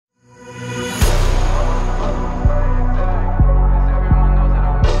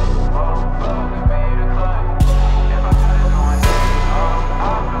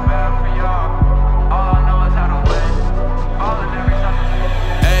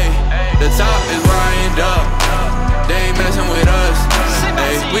The top is where I end up. They ain't messing with us.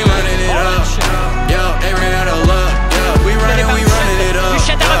 Hey, we running it up. Yo, they ran out of luck. Yeah, we running it up. We running it up. We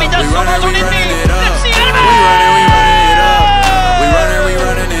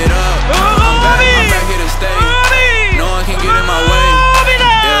running it up. I'm back here to stay. No one can get in my way.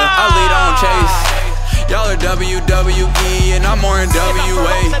 Yeah, I lead on chase. Y'all are WWE and I'm more in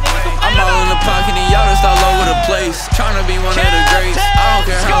WA. I'm all in the pocket and y'all just all over the place. Trying to be one of the greats. I don't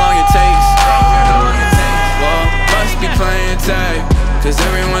care how long it takes. Well, must be playing tag, cause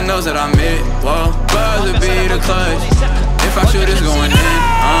everyone knows that I'm it. Well, buzz would be the clutch. If I shoot, it's going in.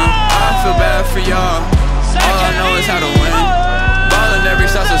 I feel bad for y'all. All I know is how to win. Ballin' every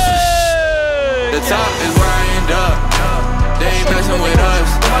shot, so the top is where I end up. They ain't messing with us.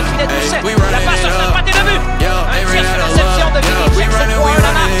 Hey, we running it up. Yo, they ran out of luck. Yeah, we running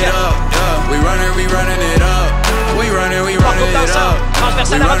it up. Yeah, we running it up. We running it up.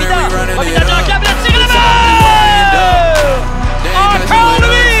 Transversal à Revivez. Revivez dans la câble, la tire encore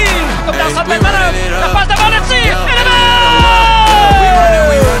lui. Comme dans sa belle manœuvre. La passe devant le tir. Et le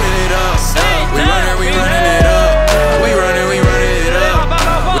We running it up. We running it up. We running it up.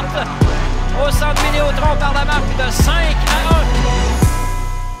 Au centre Vidéotron par la marque de 5 à 1.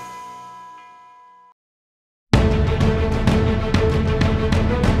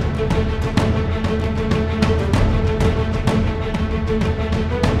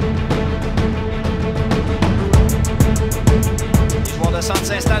 Centre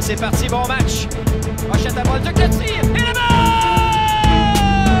s'installe, c'est parti, bon match. Rochette à Bolduc, le tir, et le but!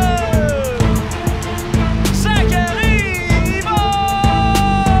 Zachary Bolduc!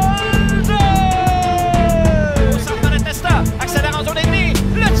 Au centre de Testa, accélère en zone ennemie,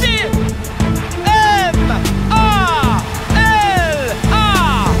 le tir! M-A-L-A-T-E-S-T-A!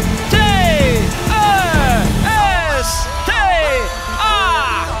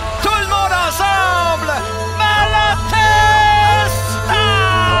 Tout le monde ensemble!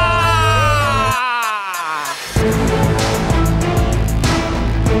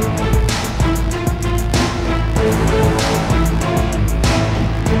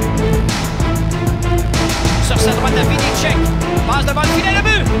 Passe devant le filet, le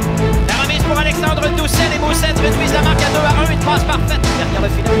but! La remise pour Alexandre Doucet, les Mooseheads réduisent la marque à 2 à 1, une passe parfaite. Derrière le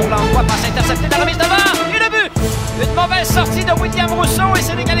filet pour l'envoi, passe interceptée, la remise devant, et le but! Une mauvaise sortie de William Rousseau et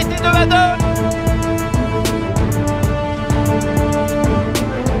c'est l'égalité 2 à 2.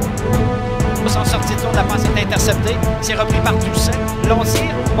 Sans sortie de zone, la passe est interceptée, c'est repris par Doucet, long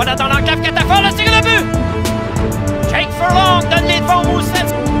tir, voilà dans l'enclave Catafort, le tir et le but! Jake Furlong donne les devants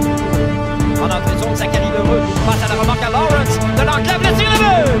Mooseheads. En entrée de zone, Zachary Lheureux passe à la remorque à Lawrence. De l'enclave, le tir le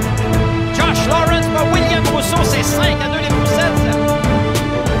but! Josh Lawrence par William Rousseau, c'est 5 à 2 les Mooseheads.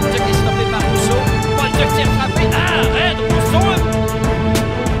 Bolduc est stoppé par Rousseau. Bolduc tire frappé. Arrête Rousseau!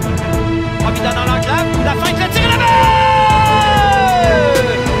 Robida dans l'enclave. La feinte, le tir le but!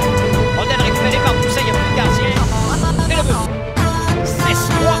 Rondelle récupérée par Doucet, il n'y a plus de gardien. Et le but!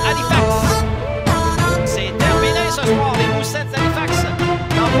 6-3 Halifax. C'est terminé ce soir, les Mooseheads Halifax.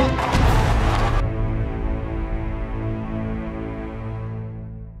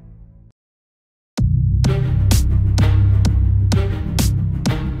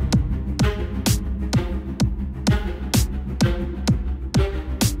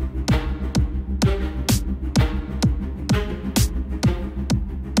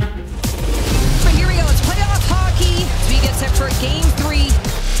 For game 3.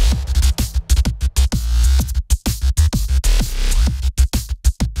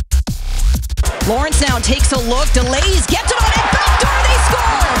 Lawrence now takes a look, delays, gets it on it, backdoor, they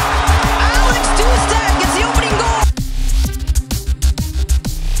score! Alex Dustak gets the opening goal!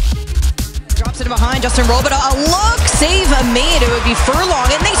 Drops it behind, Justin Robida, a look, save made, it would be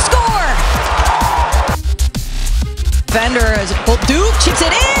Furlong, and they score! Fender, as Bolduc chips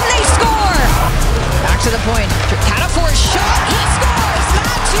it in, they score! Back to the point. Catafort shot. He scores.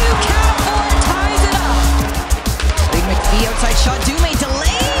 Matthew Catafort ties it up. Big McPhee outside shot. Dumais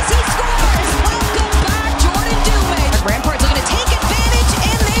delays. He scores. Welcome back, Jordan Dumais. Remparts looking to take advantage,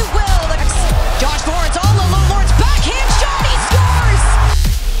 and they will. Josh Lawrence all alone. Lawrence backhand shot. He scores.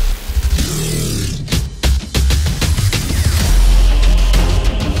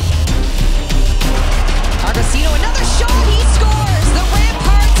 Agostino, another shot. He scores. The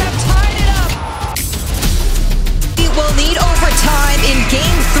Remparts have tied it up. Will need overtime in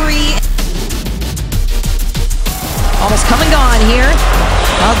game 3. Almost come and gone here.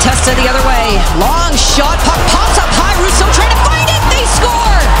 Well, Testa the other way. Long shot, puck pops up high. Rousseau trying to find it. They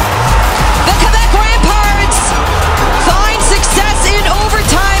score! The Quebec Remparts find success in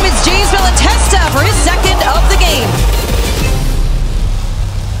overtime. It's James Testa for his second of the game.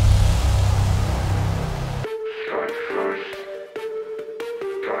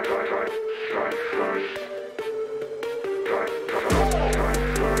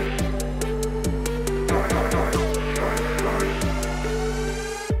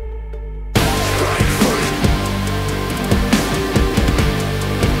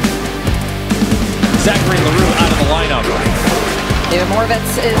 Zachary Leroux out of the lineup. David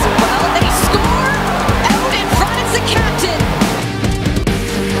Moravets as well. They score! Out in front, it's the captain.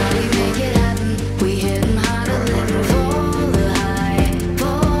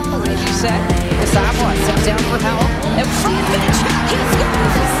 As you said, Samoa steps down for help. In front, finish, he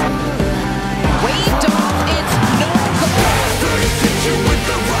scores! Waved off, it's no goal.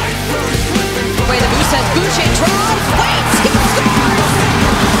 Away the Mooseheads, Boucher draws, waits, he scores!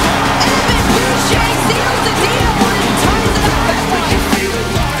 Evan Boucher seals the deal and ties it up at one.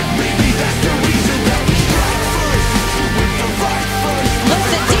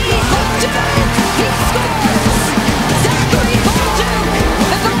 Listen, D. Bolduc, he scores! Zachary Bolduc,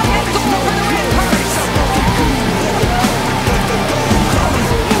 the go-ahead goal for the Remparts.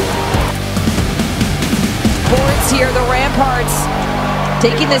 Boards here, the Remparts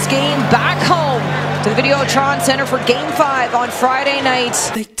taking this game back home to the Videotron Center for Game 5 on Friday night.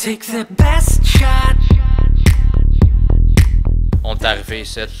 They take their best shot. On est arrivé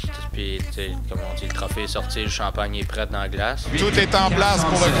ici, puis comme on dit, le trophée est sorti, le champagne est prêt dans la glace. Tout est en place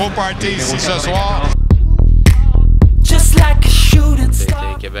pour le gros party ici ce soir. Just like a shooting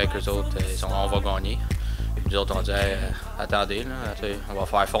star. Les Québec, eux autres, on va gagner. Et puis nous autres, on dit, hey, attendez, là, on va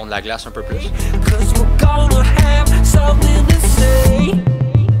faire fondre la glace un peu plus. Cause we're gonna have something to say.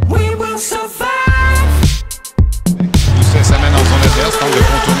 We will survive. Lucien s'amène en zone adverse, tente de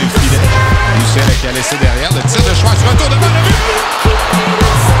contourner le filet. Lucien qui a laissé derrière. Le tir de Schwartz, retour devant le but.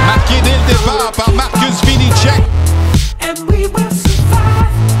 Marqué dès le départ par Marcus Vinicek. And we will survive.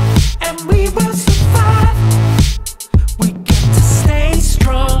 And we will survive. We got to stay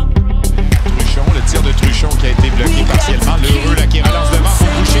strong. Truchon, le tir de Truchon qui a été bloqué partiellement. L'heureux là qui relance devant pour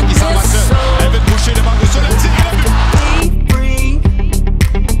Boucher qui s'en va seul. Elle veut Boucher devant le sur le tir et le but.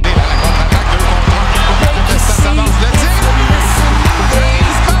 Et là, la contre-attaque, 2 contre 1. Ça s'avance le tir.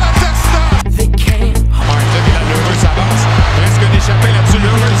 Martin et la L'heureux s'avance. Presque une échappée là-dessus.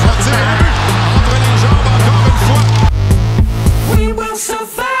 L'heureux va tirer le but. Entre les jambes encore une fois. We will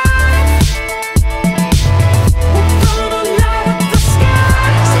survive. We're gonna light up the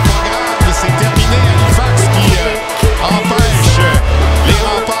sky. C'est pas grave, c'est terminé. Halifax qui empêche les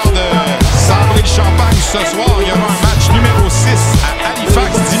remparts de sabrer le champagne ce soir. Il y aura un match numéro 6 à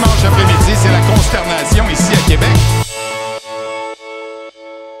Halifax dimanche après-midi. C'est la consternation ici à Québec.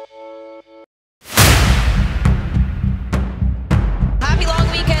 Happy long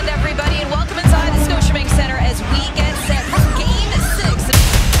weekend, everybody, and welcome inside the Scotiabank Center as we get set for Game 6.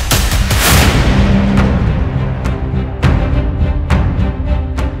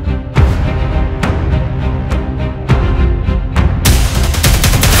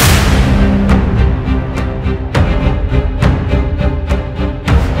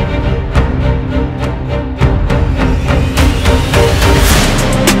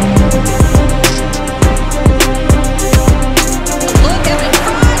 Look out in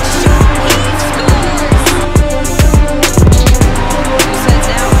front, shot, he scores! Mooseheads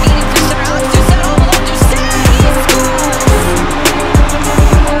now feeding through center, Alex Doucette all alone, Doucette, he scores!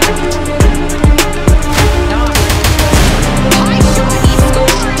 Knox, high shot, he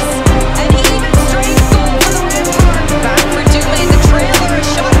scores! An even strength goal for the Remparts. Back for Dumais, the trailer, a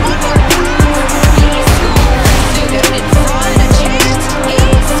shot, one more pass, he scores! Duke out in front, a chance, he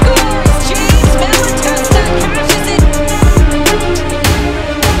scores! James Malatesta catches it.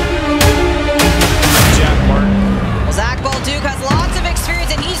 Jack Martin. Well, Zach Bolduc has lots of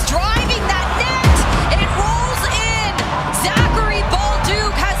experience, and he's driving that net. It rolls in. Zachary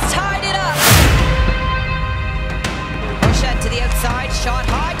Bolduc has tied it up. Moshad to the outside, shot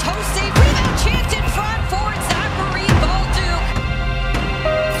high, toe save, rebound, chance in front for Zachary Bolduc.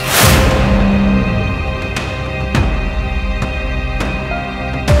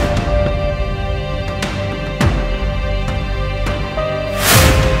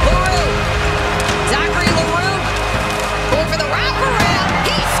 Leroux. Zachary Leroux going for the wraparound.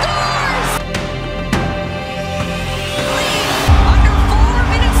 He scores! Lead under 4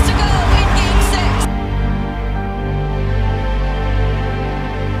 minutes to go in Game 6.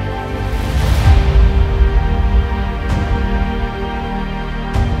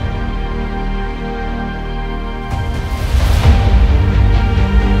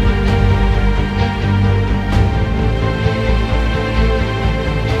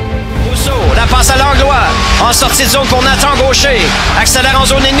 Rousseau, la passe à l'anglois. En sortie de zone pour Nathan Gaucher. Accélère en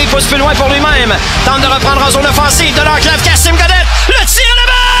zone ennemie, pousse plus loin pour lui-même. Tente de reprendre en zone offensive de l'enclave. Kassim Godet. Le tir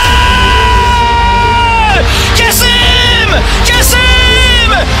là-bas! Kassim!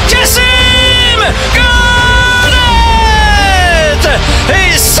 Kassim! Kassim! Godet! Et